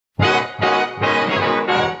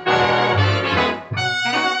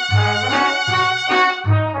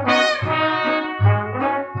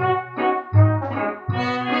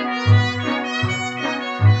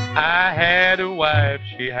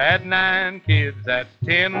She had 9 kids, that's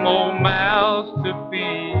 10 more mouths to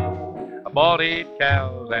feed. I bought 8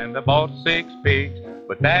 cows and I bought 6 pigs,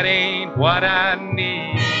 but that ain't what I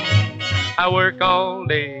need. I work all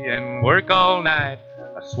day and work all night.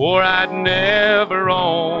 I swore I'd never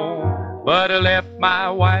roam, but I left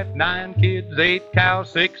my wife, 9 kids, 8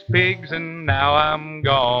 cows, 6 pigs, and now I'm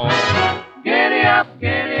gone. Giddy up,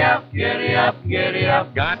 giddy up, giddy up, giddy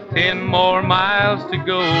up. Got 10 more miles to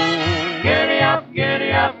go. Giddy up,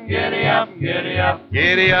 giddy up, giddy up, giddy up.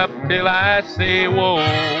 Giddy up till I say whoa.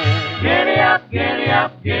 Giddy up, giddy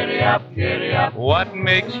up, giddy up, giddy up. What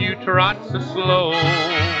makes you trot so slow?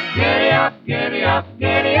 Giddy up, giddy up,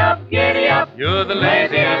 giddy up, giddy up. You're the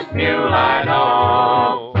laziest mule I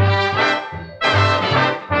know.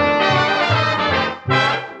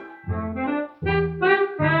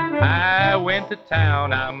 I went to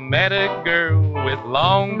town, I met a girl with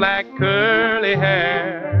long black curly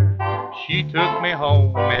hair. She took me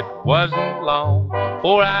home, it wasn't long,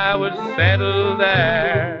 for I was settled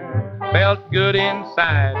there. Felt good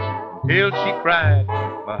inside till she cried,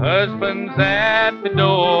 my husband's at the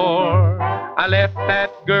door. I left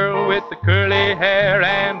that girl with the curly hair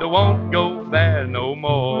and I won't go there no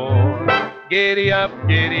more. Giddy up,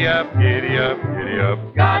 giddy up, giddy up, giddy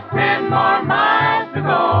up. Got 10 more miles to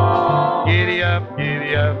go. Giddy up,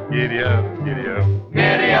 giddy up, giddy up, giddy up.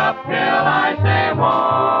 Giddy up till I say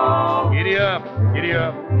whoa. Giddy up, giddy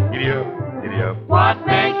up, giddy up, giddy up. What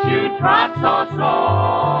makes you trot so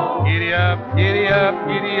slow? Giddy up, giddy up,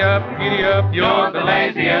 giddy up, giddy up. You're the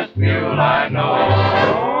laziest mule I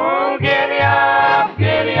know. Giddy up,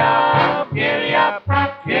 giddy up, giddy up,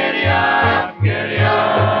 giddy up, giddy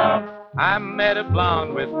up. I met a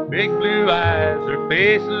blonde with big blue eyes. Her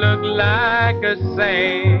face looked like a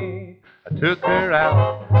saint. I took her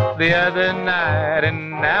out the other night,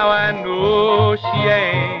 and now I know she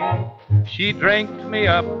ain't. She drank me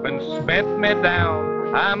up and spent me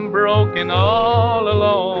down. I'm broken all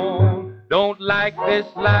alone. Don't like this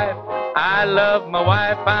life, I love my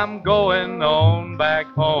wife. I'm going on back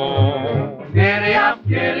home. Giddy up,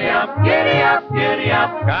 giddy up, giddy up, giddy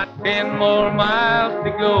up. Got 10 more miles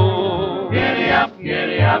to go. Giddy up,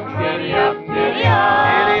 giddy up, giddy up, giddy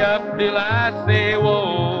up. Giddy up till I say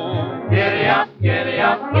whoa. Giddy up, giddy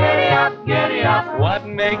up, giddy up, giddy up. What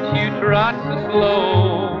makes you trot so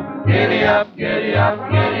slow? Giddy up, giddy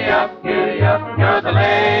up, giddy up, giddy up. You're the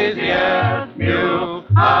laziest mule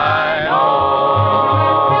I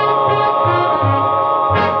know.